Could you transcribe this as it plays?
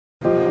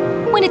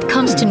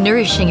comes to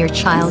nourishing your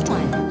child,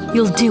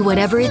 you'll do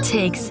whatever it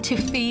takes to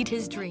feed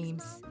his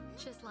dreams.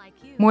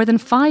 More than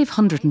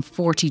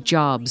 540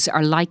 jobs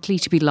are likely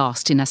to be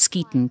lost in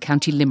Askeaton,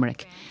 County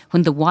Limerick,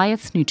 when the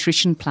Wyeth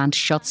nutrition plant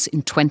shuts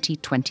in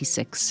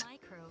 2026.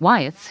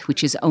 Wyeth,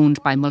 which is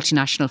owned by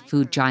multinational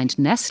food giant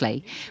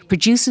Nestlé,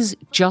 produces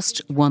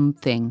just one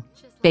thing: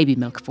 baby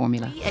milk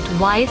formula. At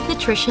Wyeth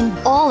Nutrition,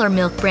 all our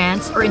milk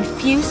brands are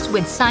infused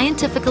with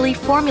scientifically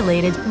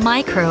formulated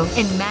micro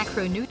and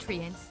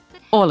macronutrients.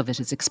 All of it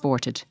is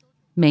exported,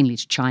 mainly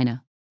to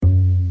China.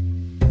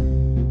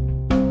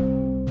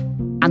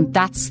 And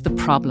that's the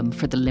problem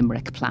for the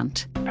Limerick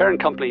plant.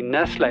 Parent company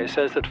Nestlé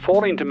says that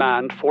falling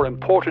demand for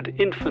imported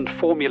infant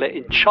formula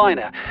in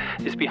China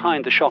is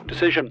behind the shock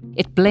decision.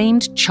 It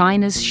blamed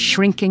China's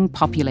shrinking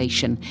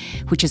population,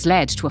 which has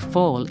led to a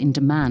fall in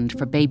demand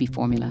for baby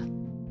formula.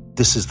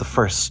 This is the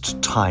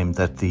first time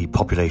that the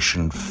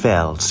population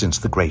fell since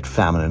the Great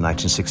Famine in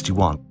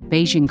 1961.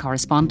 Beijing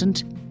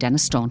correspondent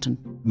Dennis Staunton.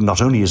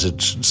 Not only is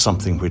it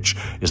something which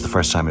is the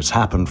first time it's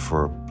happened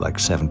for like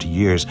 70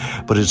 years,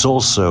 but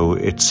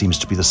it seems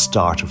to be the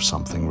start of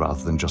something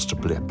rather than just a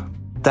blip.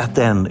 That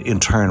then, in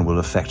turn, will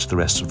affect the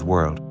rest of the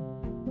world.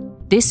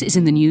 This is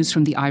in the news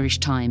from the Irish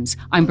Times.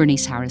 I'm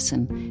Bernice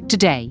Harrison.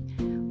 Today,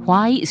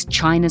 why is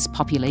China's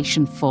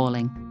population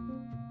falling?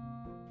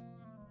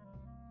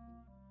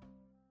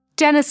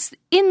 Dennis,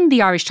 in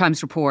the Irish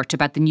Times report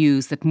about the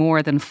news that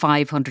more than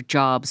 500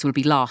 jobs will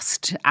be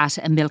lost at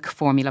a milk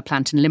formula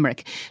plant in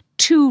Limerick,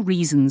 two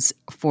reasons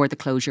for the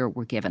closure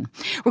were given.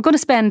 We're going to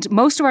spend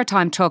most of our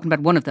time talking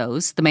about one of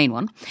those, the main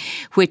one,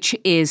 which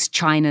is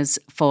China's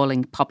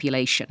falling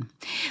population.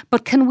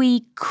 But can we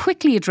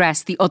quickly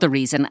address the other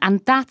reason, and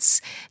that's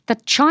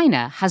that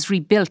China has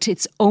rebuilt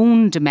its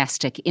own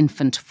domestic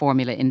infant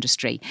formula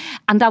industry,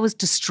 and that was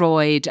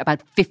destroyed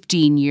about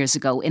 15 years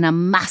ago in a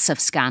massive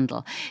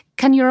scandal.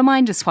 Can you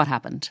remind us what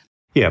happened?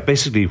 Yeah,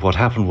 basically what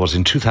happened was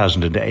in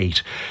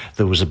 2008,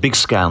 there was a big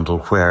scandal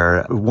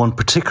where one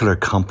particular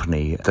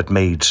company that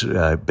made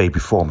baby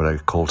formula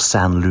called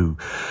Sanlu,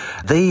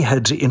 they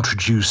had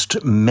introduced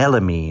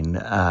melamine,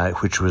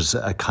 which was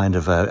a kind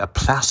of a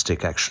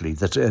plastic actually,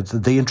 that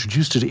they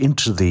introduced it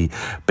into the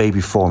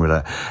baby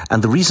formula.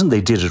 And the reason they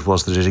did it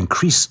was that it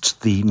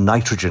increased the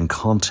nitrogen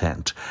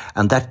content,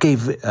 and that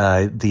gave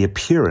the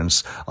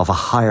appearance of a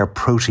higher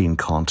protein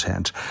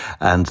content.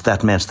 And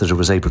that meant that it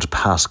was able to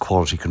pass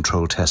quality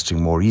control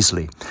testing more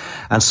easily.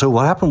 And so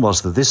what happened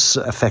was that this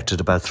affected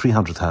about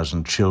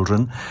 300,000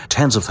 children.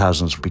 Tens of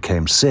thousands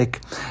became sick,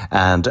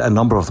 and a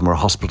number of them were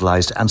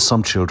hospitalized, and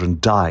some children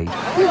died.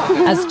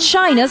 As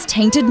China's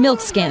tainted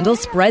milk scandal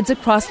spreads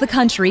across the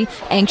country,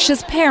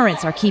 anxious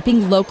parents are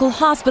keeping local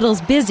hospitals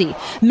busy,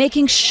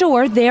 making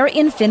sure their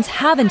infants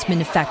haven't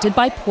been affected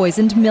by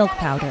poisoned milk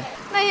powder.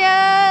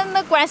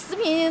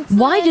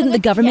 Why didn't the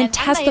government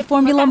test the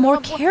formula more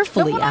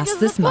carefully, asked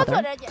this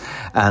mother.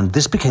 And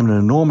this became an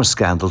enormous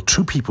scandal.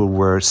 2 people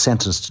were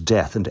sentenced to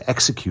death and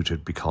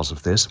executed because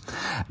of this.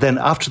 Then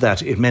after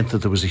that, it meant that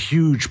there was a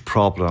huge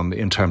problem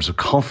in terms of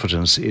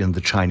confidence in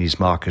the Chinese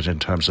market, in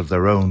terms of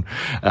their own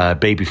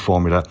baby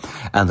formula.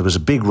 And there was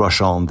a big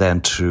rush on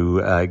then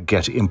to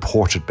get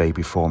imported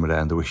baby formula,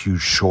 and there were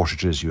huge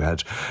shortages. You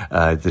had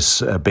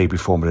this baby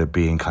formula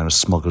being kind of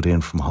smuggled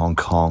in from Hong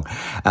Kong.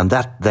 And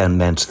that then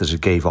meant that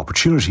it gave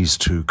opportunities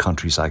to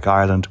countries like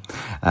Ireland.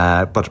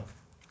 But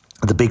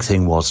the big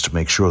thing was to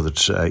make sure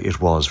that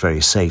it was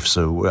very safe.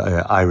 So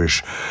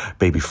Irish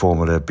baby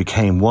formula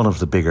became one of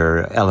the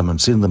bigger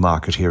elements in the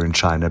market here in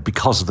China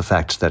because of the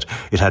fact that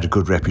it had a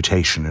good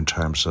reputation in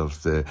terms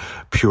of the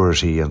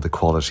purity and the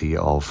quality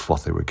of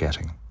what they were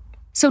getting.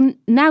 So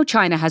now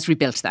China has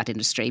rebuilt that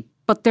industry,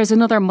 but there's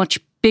another much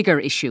bigger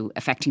issue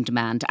affecting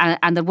demand,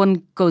 and that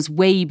one goes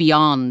way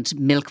beyond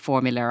milk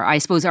formula, I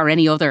suppose, or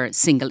any other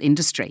single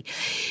industry.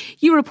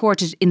 You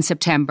reported in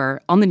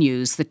September on the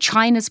news that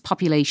China's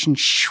population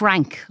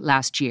shrank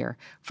last year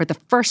for the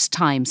first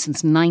time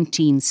since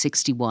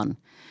 1961.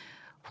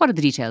 What are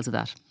the details of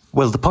that?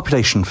 Well, the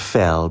population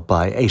fell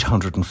by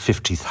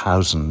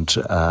 850,000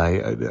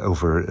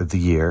 over the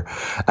year,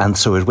 and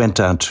so it went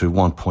down to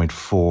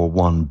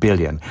 1.41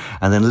 billion.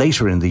 And then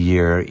later in the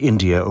year,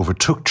 India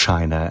overtook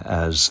China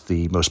as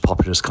the most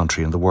populous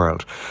country in the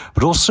world.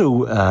 But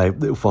also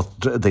what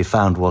they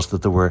found was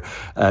that there were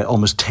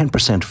almost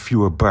 10%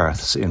 fewer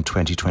births in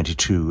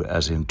 2022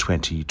 as in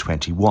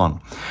 2021.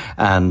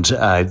 And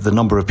the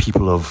number of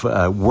people of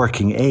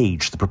working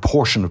age, the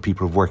proportion of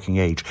people of working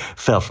age,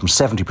 fell from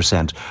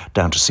 70%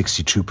 down to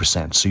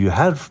 62%. So you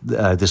have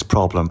this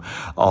problem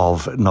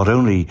of not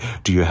only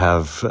do you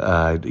have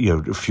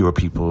fewer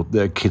people,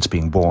 kids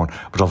being born,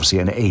 but obviously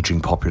an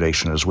aging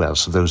population as well.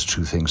 So those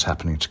two things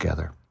happening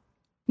together.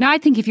 Now, I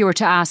think if you were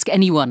to ask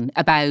anyone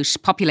about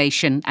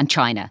population and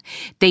China,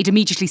 they'd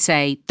immediately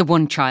say the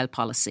one-child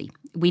policy.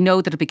 We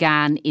know that it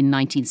began in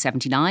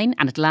 1979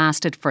 and it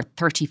lasted for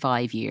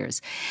 35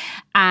 years.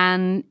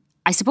 And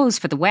I suppose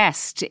for the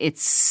West,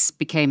 it's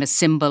became a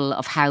symbol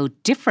of how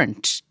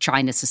different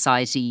China's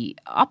society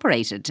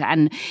operated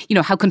and,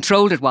 how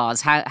controlled it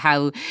was,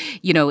 how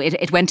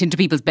it went into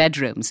people's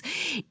bedrooms.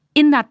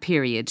 In that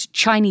period,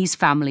 Chinese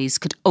families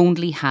could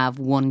only have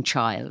one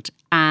child,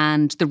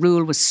 and the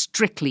rule was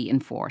strictly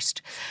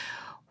enforced.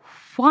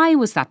 Why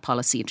was that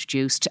policy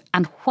introduced,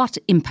 and what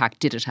impact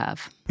did it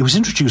have? It was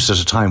introduced at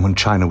a time when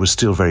China was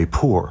still very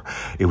poor.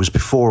 It was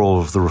before all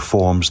of the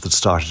reforms that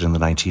started in the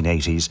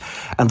 1980s,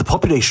 and the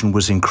population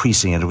was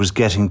increasing, and it was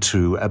getting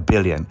to 1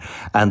 billion.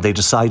 And they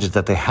decided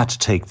that they had to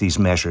take these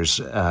measures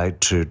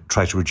to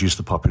try to reduce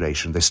the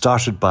population. They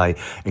started by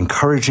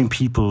encouraging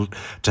people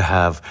to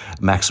have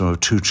a maximum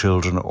of 2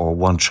 children or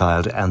 1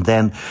 child, and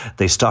then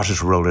they started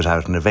to roll it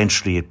out, and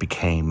eventually it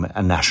became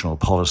a national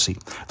policy.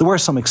 There were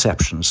some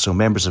exceptions, so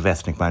members of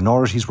ethnic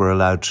minorities were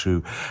allowed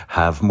to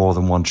have more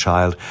than 1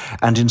 child,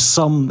 and in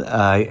some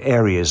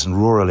areas, in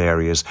rural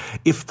areas,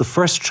 if the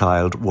first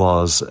child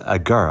was a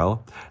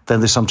girl, then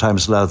they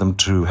sometimes allow them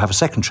to have a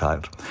second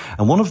child.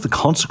 And one of the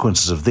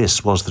consequences of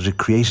this was that it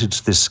created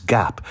this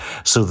gap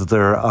so that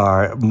there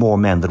are more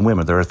men than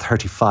women. There are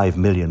 35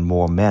 million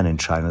more men in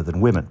China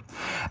than women,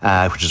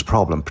 which is a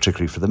problem,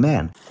 particularly for the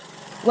men.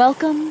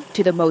 Welcome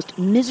to the most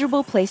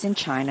miserable place in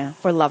China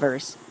for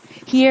lovers.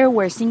 Here,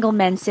 where single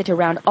men sit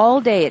around all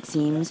day, it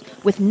seems,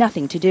 with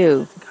nothing to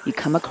do. You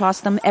come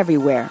across them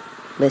everywhere,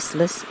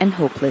 listless and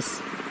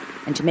hopeless.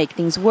 And to make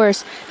things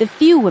worse, the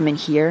few women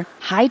here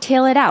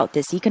hightail it out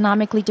this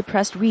economically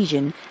depressed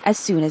region as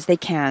soon as they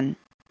can.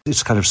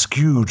 It's kind of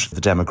skewed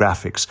the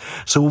demographics.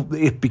 So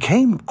it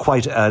became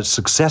quite a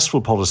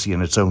successful policy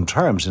in its own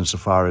terms,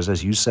 insofar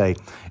as you say,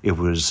 it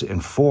was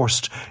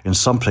enforced in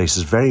some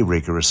places very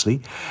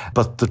rigorously.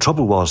 But the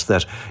trouble was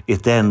that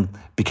it then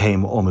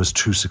became almost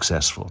too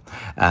successful.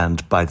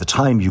 And by the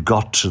time you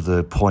got to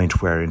the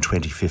point where in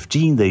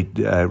 2015 they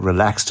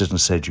relaxed it and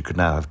said you could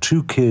now have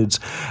 2 kids,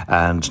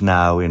 and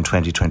now in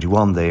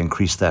 2021 they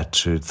increased that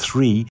to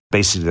 3.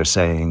 Basically they're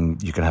saying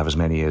you can have as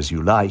many as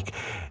you like.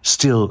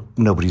 Still,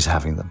 nobody's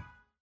having them.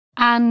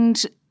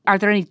 And are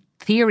there any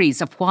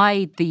theories of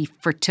why the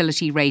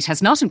fertility rate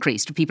has not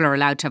increased? People are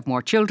allowed to have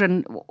more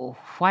children.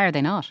 Why are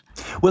they not?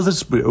 Well,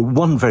 there's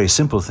one very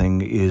simple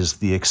thing is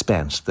the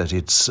expense, that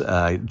it's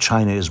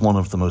China is one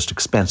of the most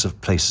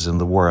expensive places in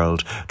the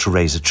world to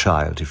raise a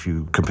child if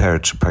you compare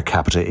it to per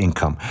capita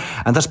income.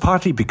 And that's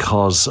partly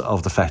because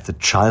of the fact that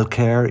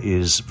childcare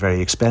is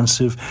very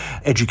expensive.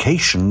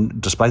 Education,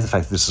 despite the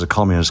fact that this is a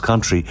communist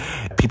country,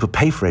 people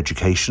pay for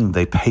education.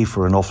 They pay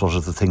for an awful lot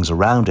of the things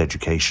around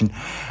education.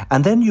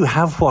 And then you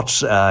have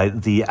what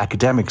the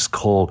academics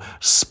call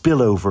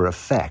spillover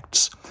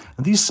effects.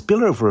 And these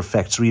spillover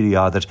effects really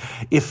are that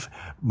if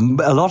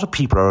a lot of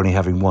people are only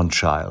having 1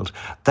 child,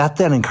 that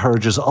then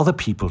encourages other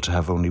people to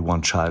have only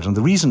 1 child. And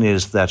the reason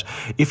is that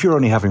if you're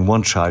only having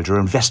 1 child, you're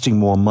investing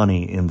more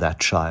money in that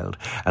child.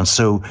 And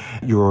so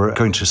you're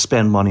going to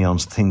spend money on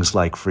things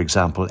like, for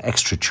example,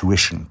 extra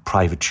tuition,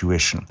 private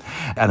tuition.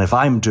 And if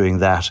I'm doing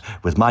that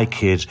with my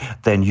kid,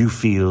 then you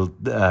feel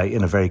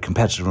in a very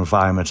competitive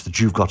environment that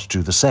you've got to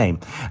do the same.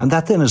 And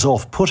that then is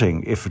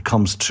off-putting if it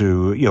comes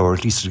to, or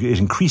at least it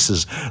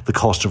increases the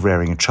cost of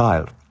rearing a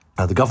child.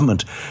 The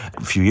government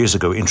a few years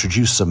ago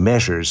introduced some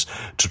measures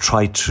to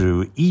try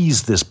to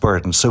ease this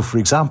burden. So, for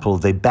example,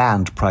 they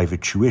banned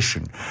private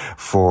tuition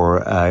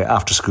for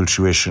after-school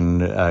tuition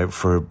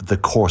for the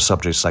core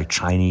subjects like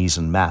Chinese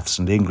and maths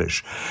and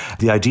English.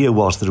 The idea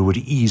was that it would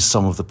ease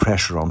some of the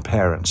pressure on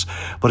parents,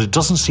 but it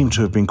doesn't seem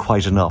to have been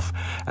quite enough.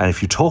 And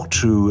if you talk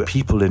to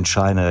people in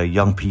China,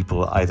 young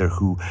people either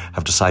who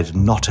have decided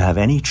not to have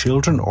any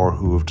children or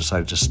who have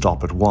decided to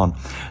stop at 1,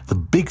 the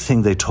big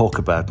thing they talk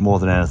about more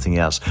than anything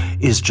else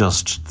is just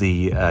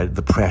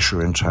the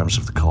pressure in terms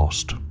of the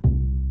cost.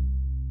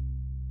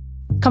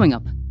 Coming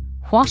up,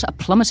 what a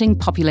plummeting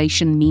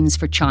population means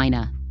for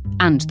China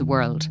and the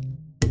world.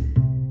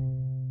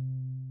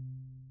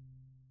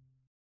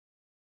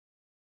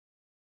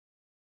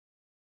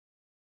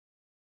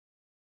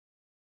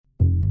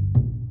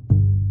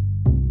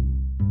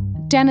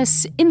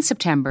 Dennis, in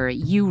September,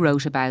 you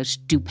wrote about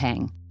Du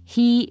Peng.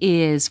 He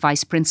is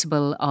Vice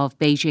Principal of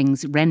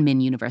Beijing's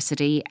Renmin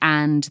University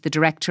and the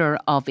Director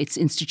of its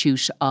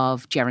Institute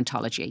of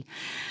Gerontology.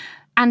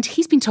 And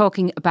he's been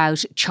talking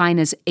about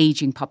China's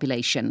ageing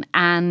population,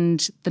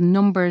 and the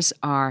numbers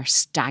are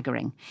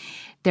staggering.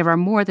 There are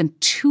more than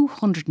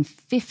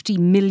 250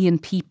 million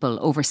people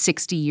over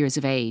 60 years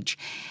of age,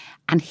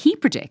 and he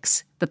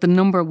predicts that the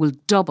number will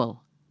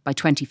double by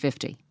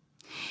 2050.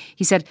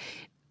 He said,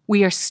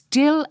 "We are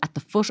still at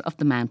the foot of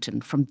the mountain.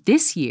 From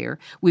this year,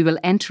 we will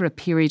enter a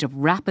period of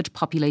rapid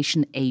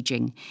population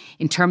ageing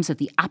in terms of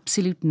the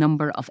absolute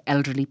number of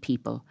elderly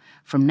people.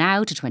 From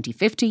now to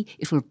 2050,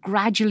 it will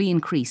gradually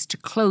increase to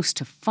close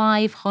to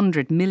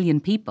 500 million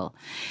people."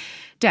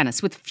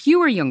 Dennis, with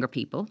fewer younger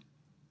people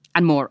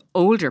and more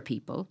older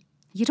people,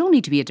 you don't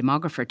need to be a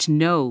demographer to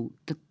know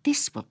that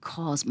this will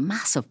cause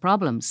massive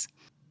problems.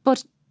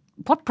 But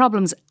what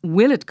problems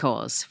will it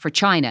cause for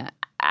China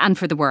and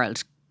for the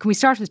world? Can we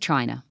start with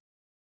China?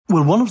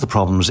 Well, one of the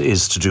problems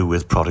is to do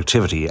with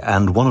productivity,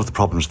 and one of the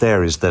problems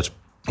there is that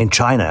In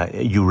China,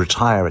 you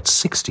retire at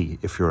 60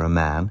 if you're a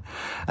man,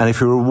 and if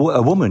you're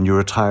a woman, you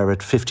retire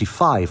at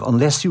 55,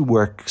 unless you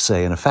work,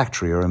 say, in a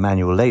factory or a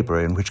manual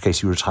labourer, in which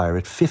case you retire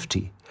at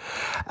 50.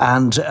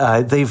 And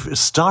they've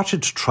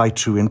started to try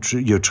to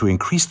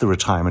increase the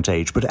retirement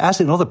age, but as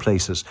in other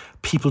places,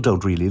 people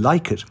don't really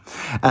like it.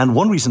 And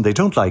one reason they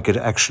don't like it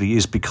actually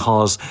is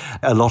because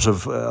a lot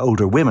of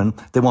older women,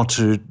 they want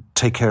to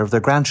take care of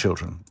their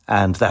grandchildren.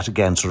 And that,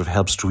 again, sort of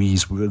helps to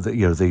ease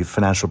the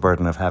financial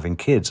burden of having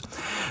kids.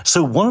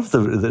 So one of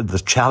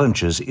the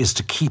challenges is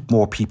to keep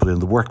more people in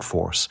the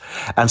workforce.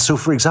 And so,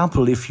 for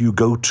example, if you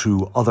go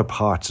to other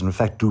parts, and in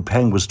fact, Du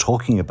Peng was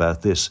talking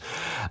about this,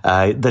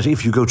 that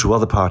if you go to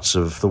other parts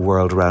of the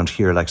world around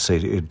here, like,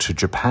 say, to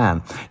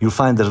Japan, you'll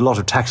find that a lot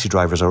of taxi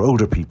drivers are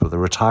older people, they're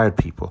retired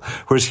people,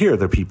 whereas here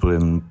they're people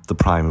in the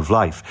prime of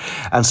life.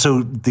 And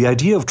so the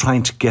idea of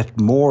trying to get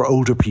more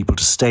older people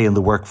to stay in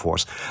the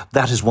workforce,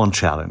 that is one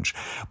challenge.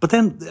 But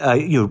then,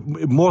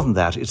 more than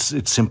that,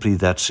 it's simply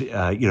that,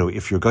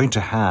 if you're going to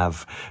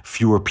have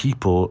fewer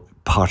people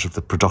part of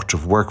the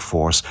productive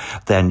workforce,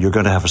 then you're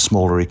going to have a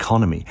smaller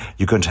economy.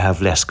 You're going to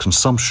have less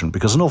consumption,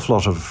 because an awful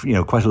lot of,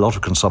 quite a lot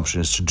of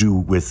consumption is to do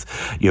with,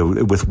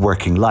 with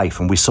working life.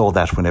 And we saw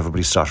that when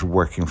everybody started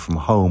working from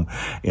home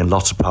in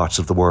lots of parts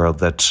of the world,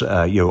 that,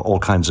 all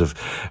kinds of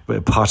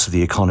parts of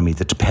the economy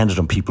that depended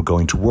on people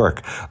going to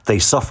work, they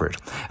suffered.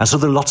 And so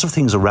there are lots of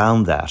things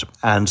around that.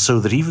 And so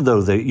that even though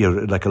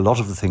like a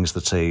lot of the things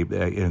that, say,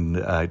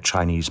 in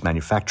Chinese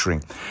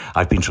manufacturing,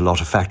 I've been to a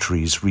lot of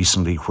factories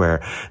recently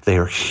where they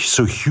are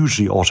so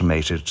hugely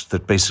automated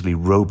that basically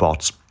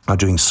robots are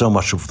doing so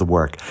much of the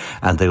work,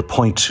 and they'll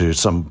point to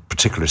some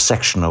particular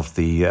section of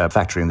the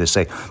factory and they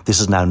say, this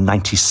is now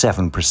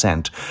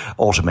 97%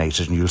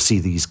 automated, and you'll see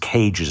these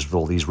cages with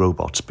all these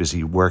robots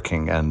busy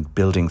working and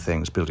building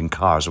things, building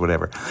cars or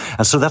whatever.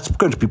 And so that's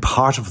going to be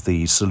part of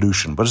the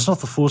solution, but it's not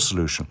the full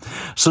solution.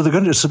 So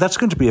that's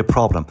going to be a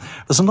problem.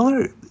 There's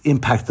another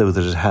impact, though,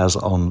 that it has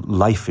on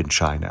life in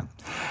China.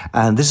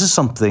 And this is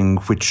something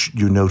which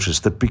you notice,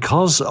 that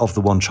because of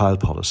the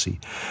one-child policy,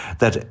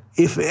 that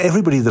if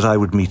everybody that I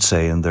would meet,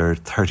 say, in their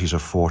 30s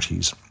or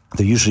 40s,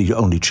 they're usually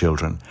only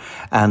children.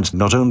 And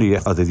not only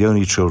are they the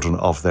only children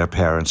of their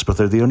parents, but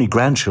they're the only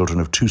grandchildren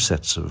of two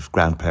sets of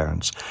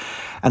grandparents.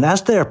 And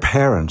as their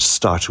parents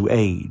start to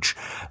age,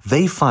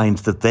 they find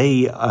that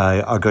they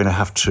are going to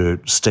have to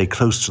stay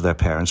close to their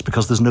parents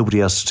because there's nobody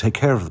else to take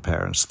care of the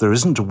parents. There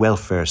isn't a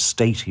welfare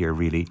state here,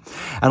 really.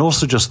 And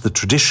also just the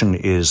tradition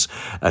is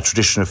a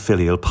tradition of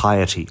filial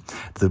piety.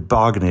 The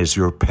bargain is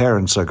your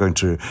parents are going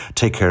to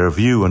take care of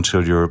you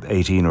until you're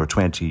 18 or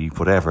 20,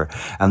 whatever.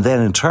 And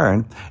then in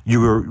turn,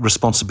 your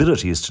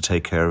responsibility is to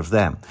take care of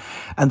them.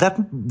 And that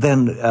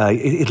then,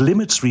 it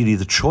limits really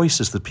the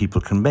choices that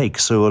people can make.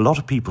 So a lot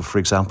of people, for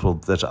example,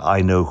 that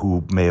I know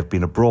who may have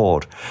been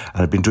abroad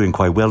and have been doing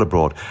quite well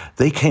abroad,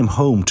 they came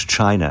home to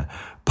China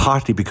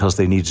partly because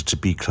they needed to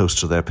be close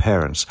to their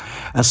parents.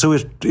 And so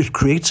it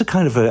creates a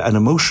kind of an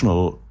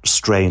emotional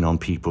strain on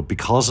people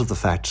because of the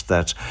fact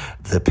that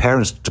the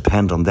parents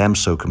depend on them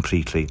so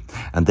completely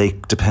and they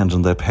depend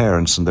on their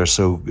parents, and they're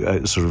so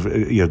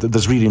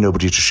there's really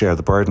nobody to share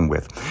the burden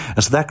with.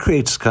 And so that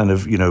creates kind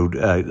of,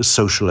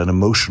 social and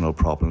emotional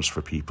problems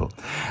for people.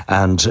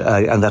 And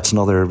that's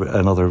another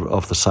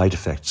of the side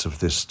effects of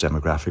this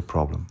demographic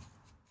problem.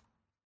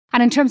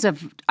 And in terms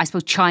of, I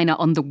suppose, China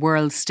on the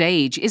world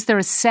stage, is there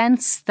a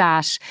sense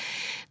that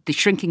the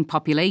shrinking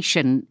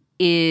population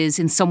is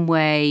in some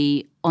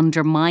way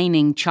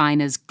undermining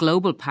China's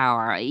global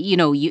power?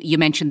 You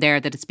mentioned there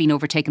that it's been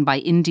overtaken by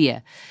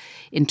India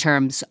in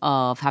terms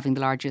of having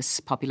the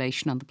largest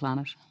population on the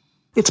planet.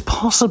 It's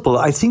possible.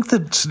 I think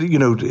that,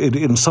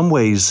 in some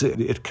ways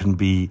it can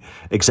be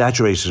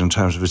exaggerated in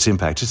terms of its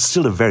impact. It's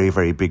still a very,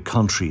 very big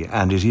country,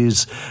 and it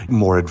is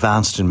more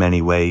advanced in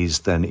many ways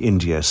than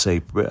India,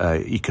 say,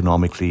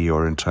 economically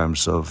or in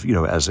terms of,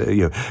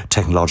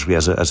 technologically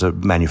as a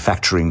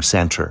manufacturing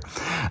center.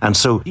 And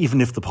so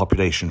even if the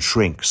population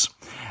shrinks,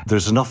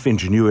 there's enough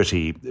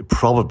ingenuity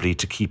probably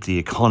to keep the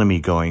economy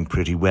going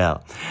pretty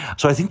well.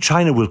 So I think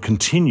China will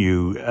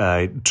continue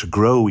to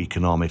grow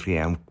economically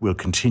and will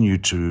continue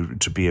to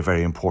be a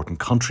very important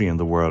country in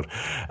the world,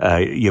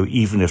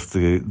 even if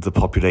the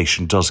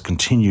population does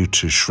continue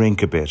to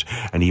shrink a bit,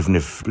 and even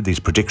if these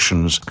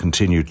predictions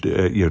continue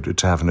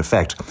to have an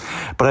effect.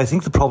 But I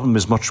think the problem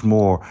is much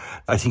more,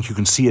 I think you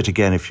can see it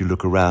again if you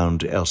look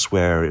around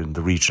elsewhere in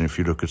the region, if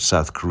you look at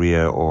South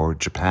Korea or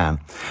Japan,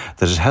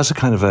 that it has a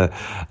kind of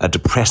a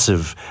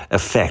depressive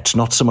effect,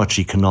 not so much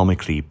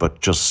economically,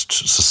 but just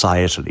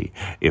societally,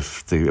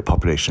 if the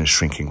population is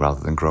shrinking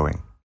rather than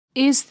growing.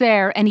 Is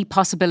there any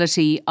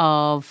possibility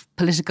of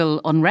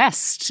political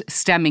unrest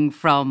stemming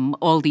from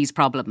all these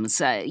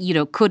problems?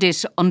 Could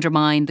it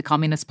undermine the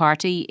Communist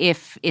Party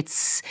if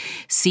it's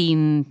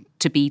seen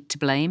to be to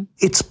blame?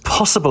 It's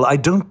possible. I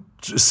don't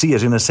see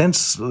it in a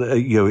sense,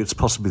 it's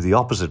possibly the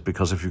opposite,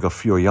 because if you've got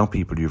fewer young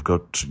people, you've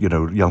got,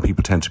 young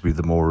people tend to be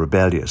the more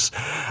rebellious.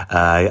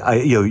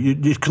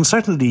 It can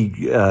certainly,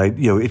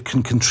 it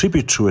can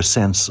contribute to a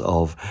sense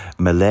of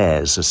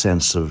malaise, a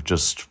sense of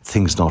just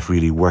things not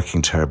really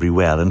working terribly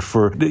well. And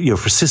for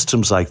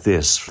systems like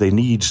this, they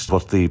need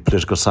what the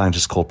political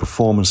scientists call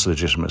performance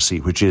legitimacy,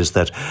 which is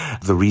that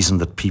the reason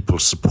that people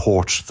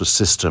support the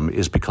system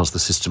is because the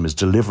system is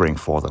delivering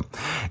for them.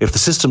 If the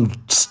system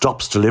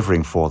stops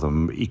delivering for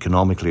them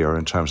economically or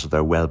in terms of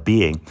their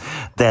well-being,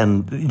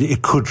 then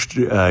it could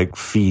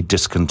feed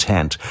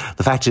discontent.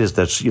 The fact is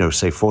that,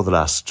 say for the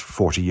last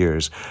 40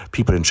 years,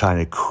 people in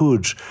China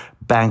could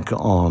bank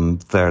on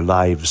their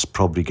lives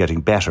probably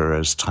getting better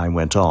as time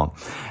went on.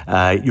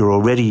 You're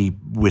already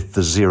with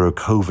the zero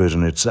COVID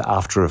and its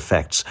after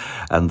effects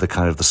and the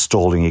kind of the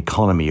stalling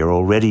economy, you're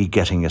already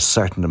getting a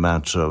certain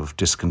amount of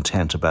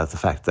discontent about the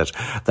fact that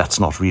that's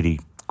not really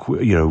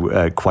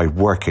quite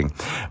working.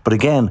 But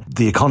again,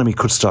 the economy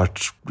could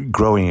start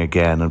growing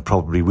again and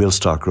probably will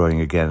start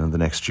growing again in the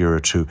next year or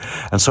two.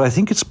 And so I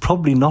think it's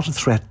probably not a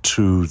threat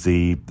to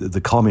the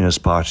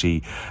Communist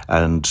Party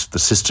and the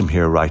system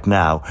here right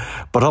now.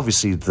 But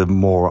obviously, the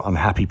more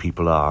unhappy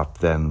people are,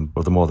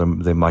 the more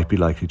they might be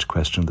likely to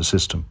question the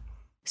system.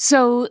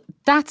 So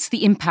that's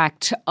the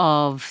impact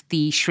of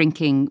the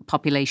shrinking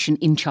population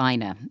in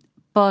China.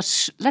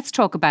 But let's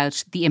talk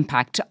about the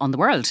impact on the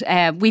world.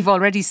 We've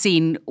already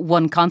seen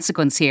one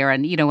consequence here.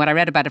 And, when I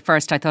read about it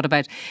first, I thought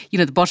about,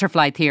 the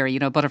butterfly theory.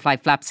 Butterfly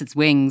flaps its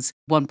wings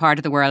one part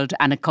of the world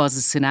and it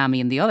causes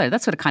tsunami in the other.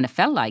 That's what it kind of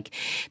felt like.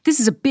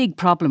 This is a big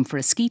problem for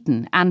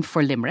Askeaton and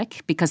for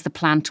Limerick because the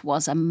plant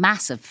was a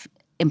massive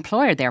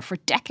employer there for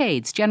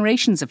decades.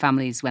 Generations of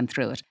families went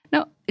through it.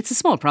 Now, it's a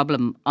small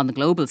problem on the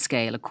global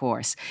scale, of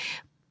course.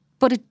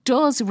 But it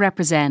does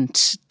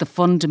represent the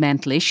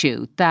fundamental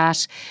issue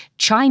that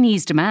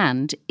Chinese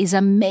demand is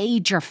a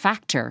major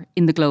factor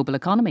in the global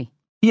economy.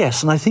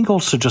 Yes, and I think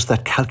also just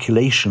that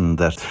calculation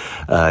that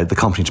the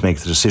company to make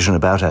the decision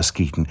about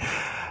Askeaton,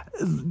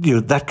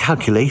 that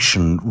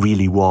calculation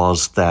really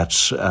was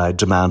that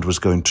demand was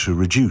going to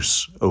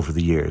reduce over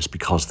the years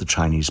because the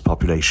Chinese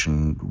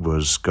population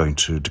was going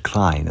to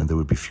decline and there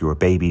would be fewer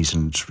babies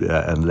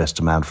and less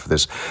demand for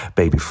this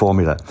baby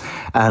formula.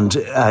 And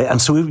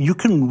so you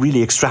can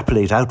really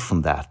extrapolate out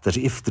from that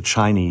if the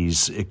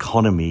Chinese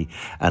economy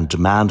and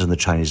demand in the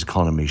Chinese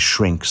economy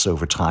shrinks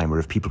over time, or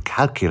if people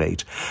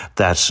calculate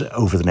that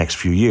over the next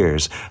few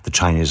years, the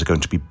Chinese are going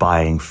to be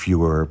buying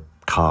fewer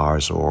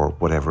cars or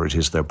whatever it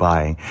is they're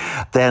buying,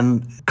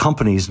 then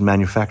companies and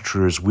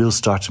manufacturers will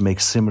start to make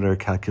similar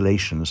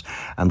calculations.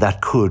 And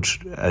that could,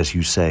 as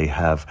you say,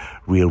 have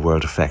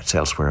real-world effects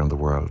elsewhere in the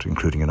world,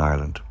 including in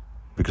Ireland.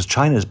 Because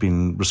China has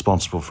been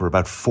responsible for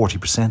about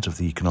 40% of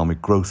the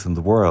economic growth in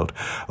the world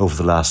over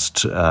the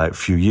last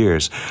few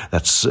years.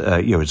 That's,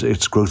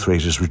 its growth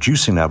rate is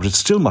reducing now, but it's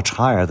still much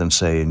higher than,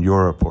 say, in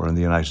Europe or in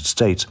the United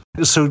States.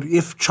 So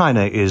if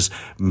China is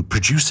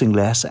producing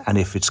less and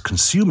if it's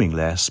consuming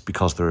less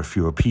because there are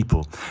fewer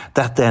people,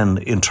 that then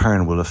in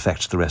turn will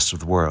affect the rest of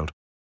the world.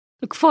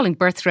 Look, falling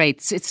birth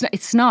rates,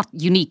 it's not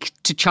unique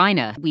to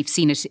China. We've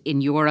seen it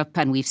in Europe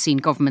and we've seen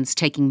governments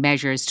taking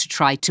measures to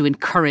try to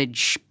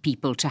encourage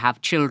people to have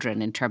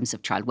children in terms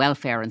of child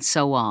welfare and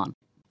so on.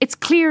 It's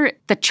clear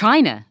that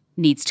China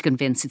needs to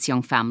convince its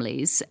young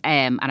families,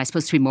 and I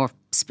suppose to be more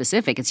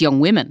specific, it's young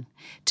women,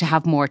 to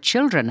have more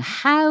children.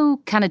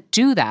 How can it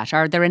do that?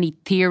 Are there any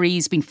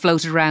theories being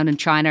floated around in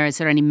China? Is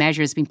there any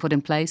measures being put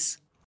in place?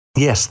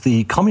 Yes,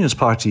 the Communist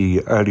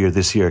Party earlier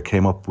this year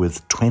came up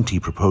with 20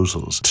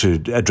 proposals to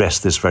address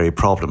this very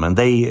problem. And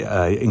they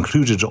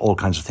included all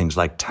kinds of things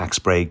like tax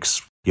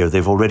breaks.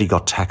 They've already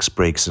got tax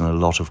breaks in a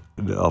lot of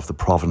the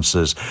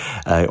provinces,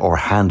 or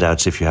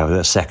handouts if you have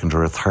a second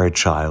or a third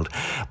child.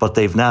 But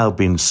they've now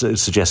been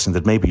suggesting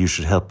that maybe you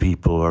should help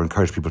people or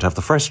encourage people to have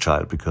the first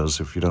child, because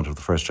if you don't have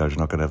the first child, you're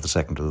not going to have the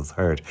second or the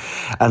third.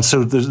 And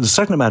so there's a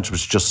certain amount of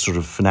just sort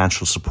of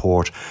financial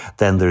support.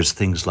 Then there's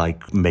things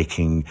like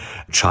making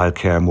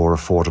childcare more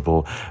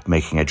affordable,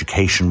 making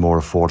education more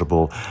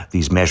affordable.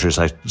 These measures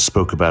I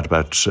spoke about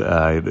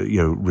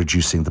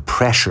reducing the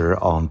pressure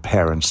on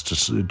parents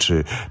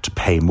to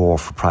pay more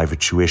for private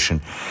tuition.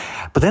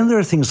 But then there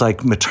are things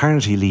like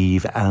maternity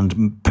leave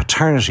and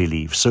paternity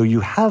leave. So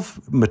you have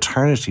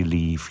maternity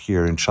leave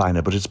here in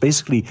China, but it's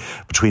basically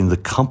between the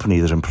company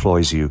that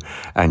employs you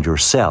and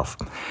yourself.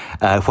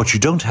 What you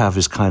don't have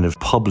is kind of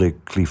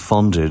publicly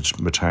funded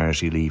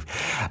maternity leave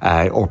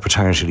or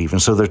paternity leave.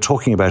 And so they're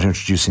talking about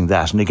introducing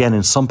that. And again,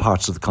 in some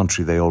parts of the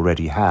country, they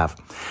already have.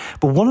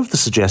 But one of the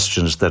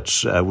suggestions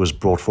that was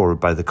brought forward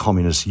by the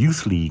Communist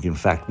Youth League, in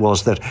fact,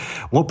 was that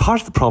part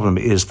of the problem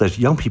is that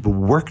young people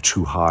work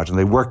too hard and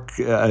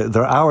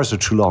their hours are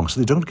too long, so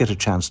they don't get a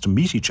chance to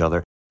meet each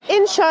other.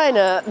 In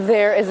China,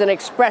 there is an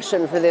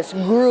expression for this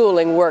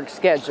grueling work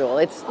schedule.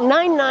 It's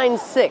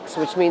 996,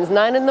 which means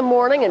 9 in the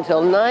morning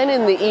until 9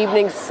 in the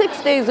evening,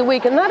 6 days a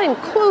week, and that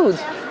includes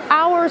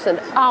hours and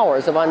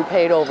hours of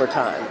unpaid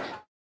overtime.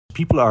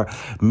 people are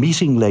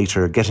meeting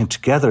later, getting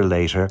together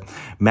later,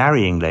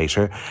 marrying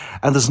later.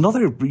 And there's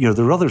another,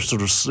 there are other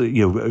sort of,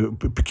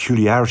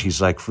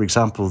 peculiarities, like, for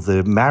example,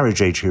 the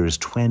marriage age here is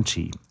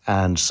 20.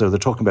 And so they're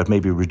talking about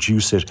maybe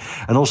reduce it.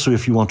 And also,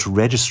 if you want to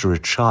register a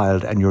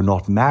child and you're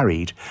not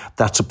married,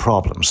 that's a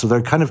problem. So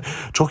they're kind of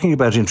talking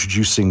about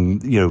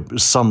introducing,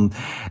 some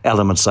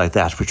elements like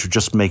that, which would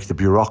just make the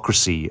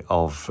bureaucracy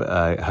of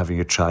having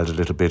a child a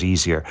little bit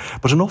easier.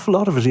 But an awful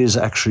lot of it is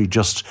actually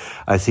just,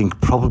 I think,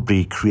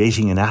 probably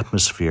creating an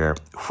atmosphere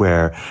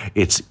where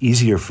it's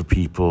easier for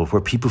people,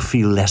 where people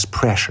feel less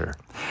pressure.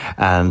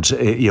 And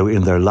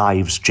in their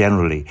lives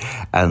generally,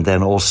 and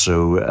then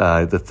also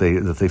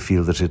that they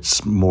feel that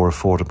it's more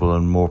affordable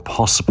and more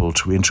possible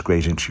to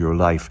integrate into your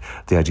life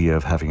the idea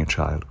of having a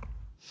child.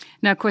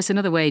 Now, of course,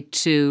 another way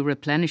to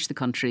replenish the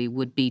country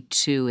would be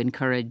to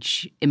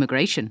encourage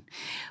immigration.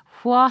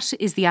 What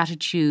is the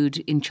attitude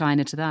in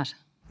China to that?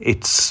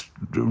 It's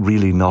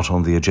really not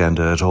on the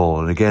agenda at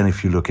all. And again,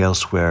 if you look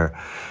elsewhere,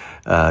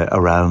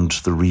 around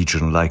the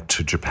region, like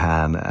to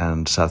Japan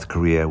and South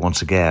Korea,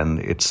 once again,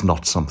 it's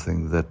not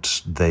something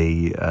that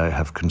they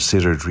have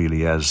considered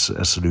really as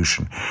a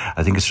solution.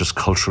 I think it's just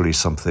culturally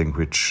something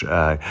which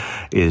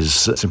is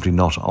simply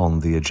not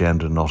on the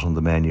agenda, not on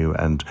the menu,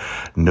 and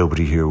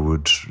nobody here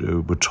would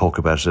talk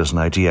about it as an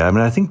idea. I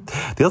mean, I think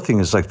the other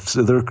thing is, like,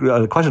 there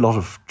are quite a lot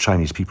of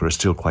Chinese people are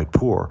still quite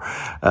poor.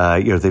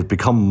 They've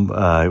become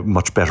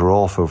much better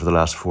off over the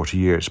last 40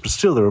 years, but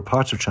still there are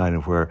parts of China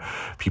where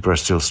people are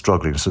still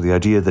struggling. So the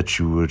idea that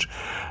you would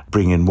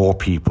bring in more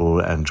people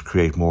and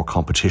create more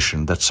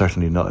competition, that's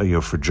certainly not,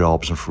 for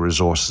jobs and for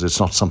resources. It's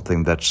not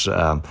something that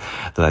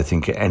I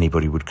think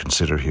anybody would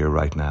consider here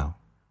right now.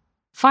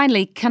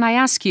 Finally, can I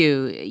ask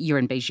you, you're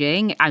in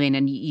Beijing,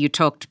 and you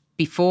talked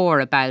before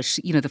about,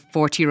 the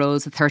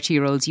 40-year-olds, the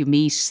 30-year-olds you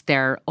meet,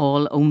 they're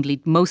all only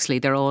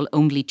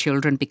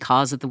children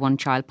because of the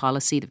one-child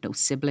policy. They've no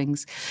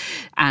siblings.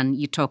 And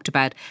you talked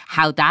about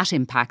how that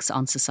impacts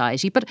on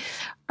society. But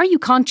are you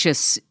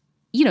conscious,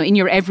 in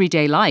your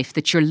everyday life,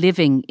 that you're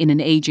living in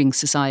an ageing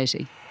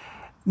society?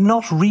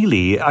 Not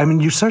really. I mean,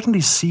 you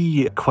certainly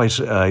see quite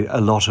a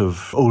lot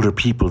of older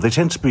people. They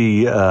tend to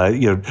be,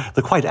 they're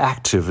quite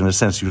active in a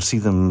sense. You'll see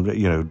them,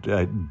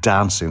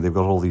 dancing. They've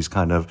got all these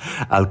kind of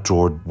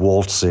outdoor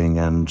waltzing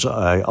and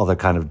other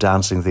kind of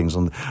dancing things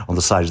on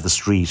the side of the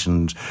street.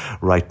 And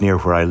right near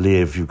where I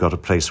live, you've got a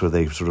place where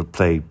they sort of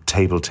play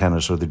table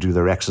tennis, or they do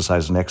their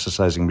exercise in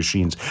exercising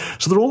machines.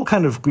 So they're all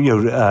kind of,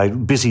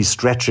 busy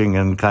stretching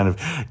and kind of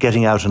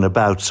getting out and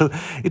about. So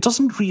it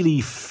doesn't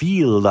really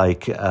feel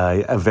like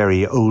a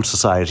very old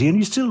society, and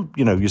you still,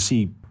 you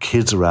see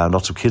kids around,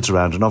 lots of kids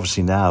around, and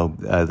obviously now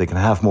they can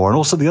have more. And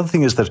also the other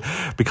thing is that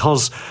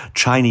because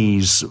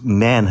Chinese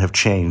men have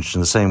changed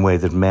in the same way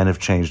that men have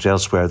changed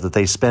elsewhere, that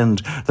they're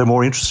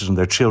more interested in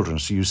their children.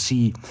 So you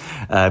see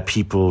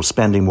people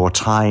spending more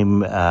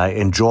time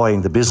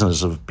enjoying the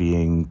business of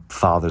being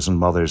fathers and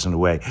mothers in a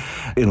way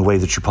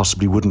that you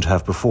possibly wouldn't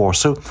have before.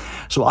 So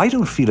I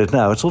don't feel it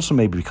now. It's also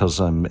maybe because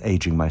I'm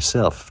aging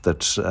myself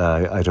that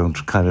I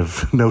don't kind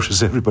of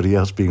notice everybody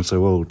else being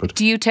so old. But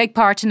do you take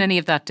part in any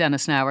of that,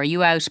 Dennis, now? Are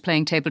you out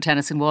playing table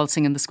tennis and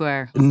waltzing in the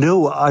square?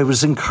 No, I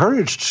was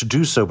encouraged to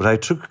do so, but I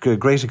took a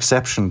great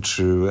exception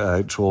to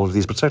all of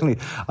these. But certainly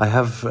I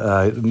have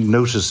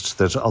noticed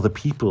that other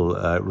people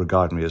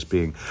regard me as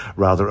being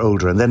rather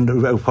older. And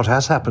then what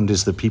has happened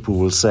is that people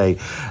will say,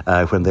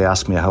 when they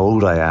ask me how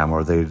old I am,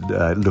 or they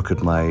look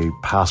at my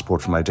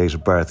passport for my date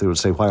of birth, they will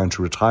say, why aren't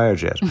you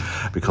retired yet?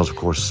 Because, of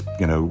course,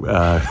 there's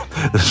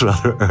a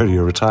rather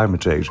earlier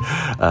retirement age.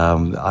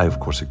 I,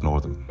 of course,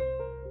 ignore them.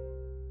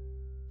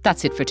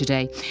 That's it for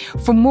today.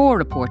 For more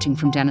reporting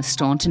from Dennis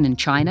Staunton in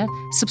China,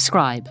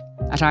 subscribe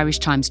at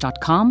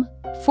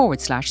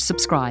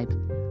irishtimes.com/subscribe.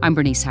 I'm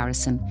Bernice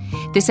Harrison.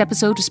 This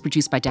episode was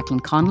produced by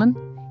Declan Conlon.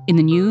 In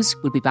the News,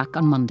 we'll be back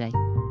on Monday.